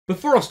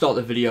Before I start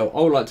the video,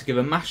 I would like to give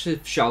a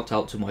massive shout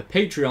out to my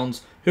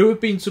Patreons who have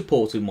been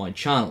supporting my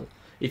channel.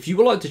 If you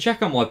would like to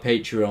check out my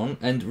Patreon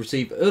and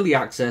receive early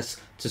access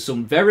to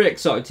some very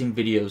exciting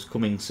videos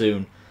coming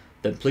soon,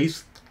 then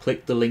please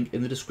click the link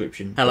in the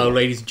description. Hello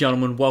ladies and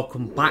gentlemen,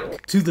 welcome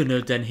back to the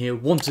Nerd Den here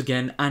once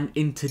again, and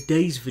in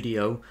today's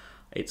video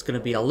it's going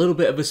to be a little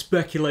bit of a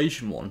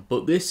speculation one,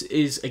 but this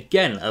is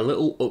again a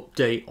little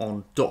update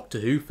on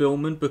Doctor Who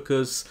filming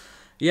because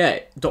yeah,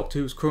 Doctor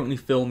Who is currently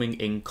filming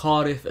in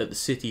Cardiff at the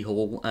City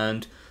Hall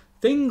and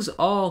things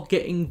are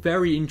getting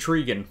very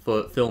intriguing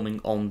for filming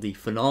on the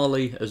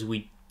finale. As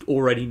we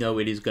already know,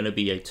 it is going to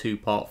be a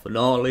two-part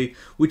finale,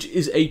 which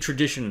is a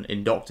tradition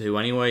in Doctor Who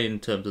anyway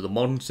in terms of the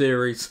modern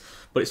series,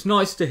 but it's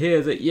nice to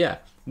hear that yeah,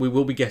 we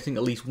will be getting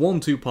at least one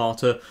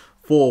two-parter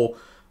for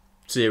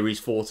Series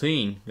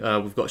 14.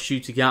 We've got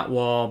Ncuti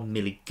Gatwa,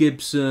 Millie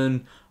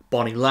Gibson,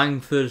 Bonnie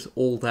Langford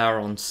all there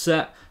on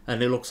set,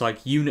 and it looks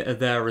like UNIT are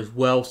there as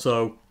well,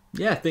 so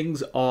yeah,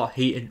 things are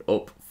heating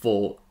up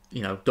for,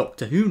 you know,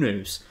 Doctor Who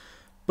news.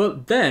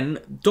 But then,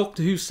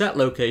 Doctor Who set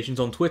locations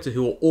on Twitter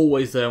who are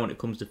always there when it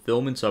comes to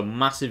filming, so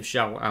massive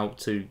shout out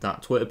to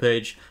that Twitter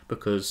page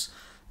because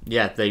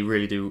yeah, they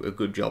really do a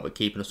good job at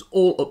keeping us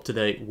all up to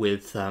date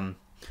with the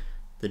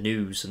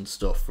news and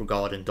stuff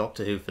regarding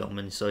Doctor Who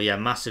filming. So yeah,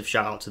 massive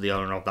shout out to the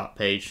owner of that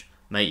page.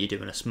 Mate, you're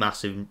doing a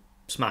massive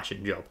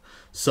smashing job.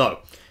 So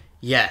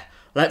yeah,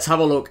 let's have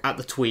a look at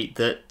the tweet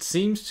that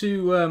seems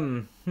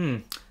to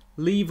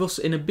leave us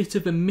in a bit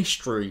of a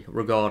mystery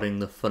regarding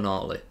the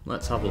finale.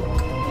 Let's have a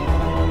look.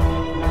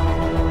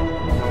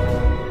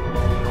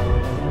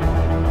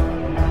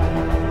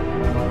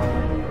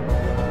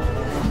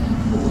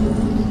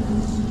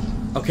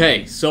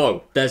 Okay,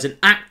 so there's an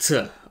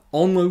actor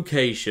on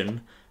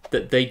location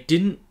that they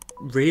didn't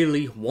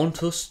really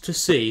want us to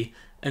see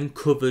and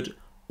covered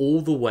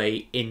all the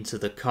way into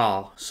the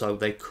car, so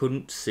they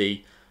couldn't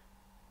see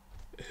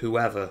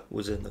whoever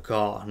was in the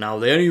car. Now,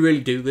 they only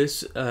really do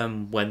this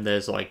when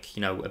there's like,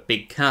 you know, a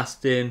big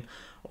casting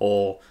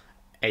or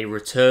a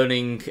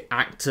returning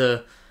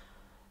actor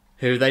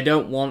who they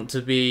don't want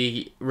to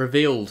be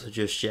revealed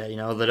just yet, you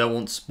know, they don't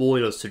want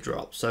spoilers to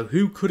drop. So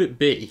who could it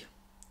be?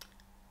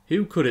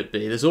 Who could it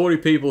be? There's already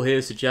people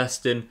here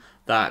suggesting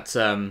that,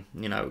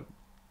 you know,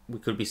 we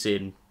could be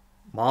seeing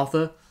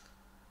Martha.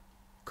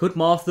 Could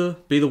Martha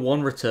be the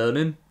one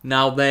returning?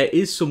 Now, there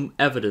is some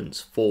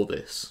evidence for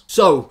this.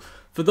 So,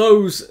 for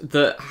those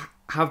that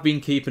have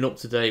been keeping up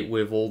to date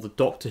with all the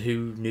Doctor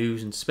Who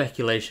news and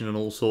speculation and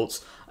all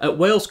sorts, at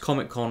Wales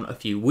Comic Con a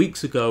few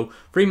weeks ago,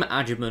 Freema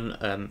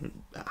Agyeman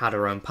had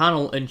her own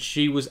panel and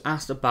she was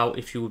asked about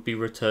if she would be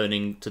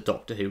returning to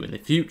Doctor Who in the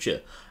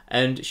future.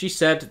 And she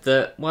said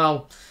that,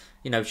 well,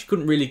 you know, she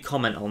couldn't really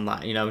comment on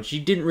that, you know, she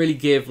didn't really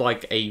give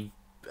like a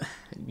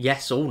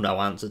yes or no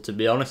answer, to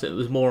be honest. It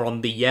was more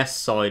on the yes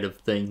side of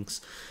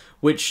things,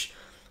 which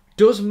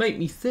does make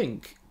me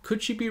think,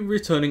 could she be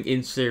returning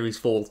in Series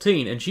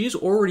 14? And she is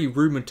already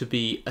rumoured to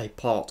be a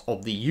part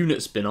of the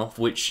UNIT spin-off,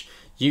 which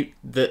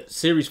that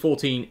Series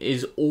 14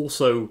 is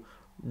also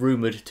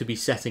rumoured to be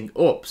setting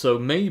up. So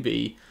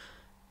maybe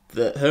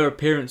that her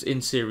appearance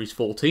in Series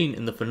 14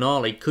 in the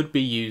finale could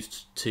be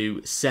used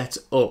to set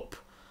up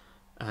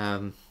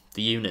the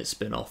UNIT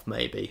spin-off,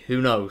 maybe.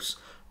 Who knows?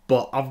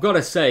 But I've got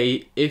to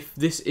say, if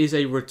this is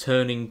a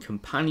returning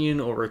companion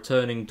or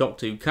returning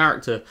Doctor Who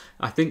character,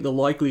 I think the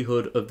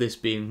likelihood of this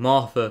being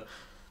Martha,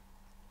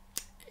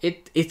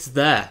 it's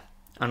there.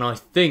 And I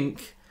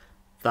think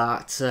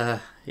that,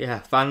 yeah,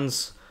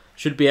 fans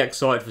should be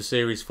excited for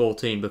Series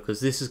 14 because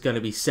this is going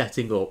to be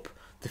setting up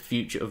the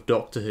future of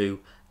Doctor Who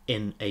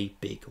in a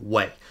big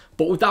way.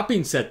 But with that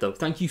being said though,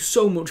 thank you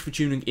so much for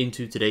tuning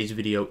into today's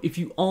video. If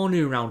you are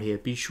new around here,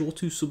 be sure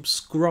to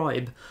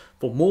subscribe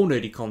for more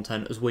nerdy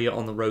content as we are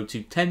on the road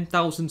to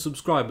 10,000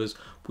 subscribers,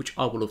 which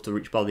I would love to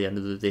reach by the end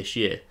of this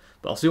year.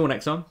 But I'll see you all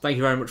next time. Thank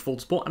you very much for all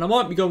the support, and I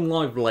might be going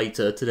live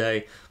later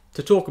today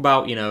to talk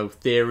about, you know,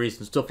 theories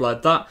and stuff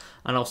like that.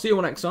 And I'll see you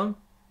all next time.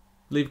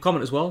 Leave a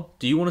comment as well.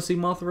 Do you want to see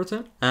Martha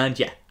return? And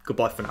yeah,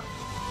 goodbye for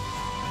now.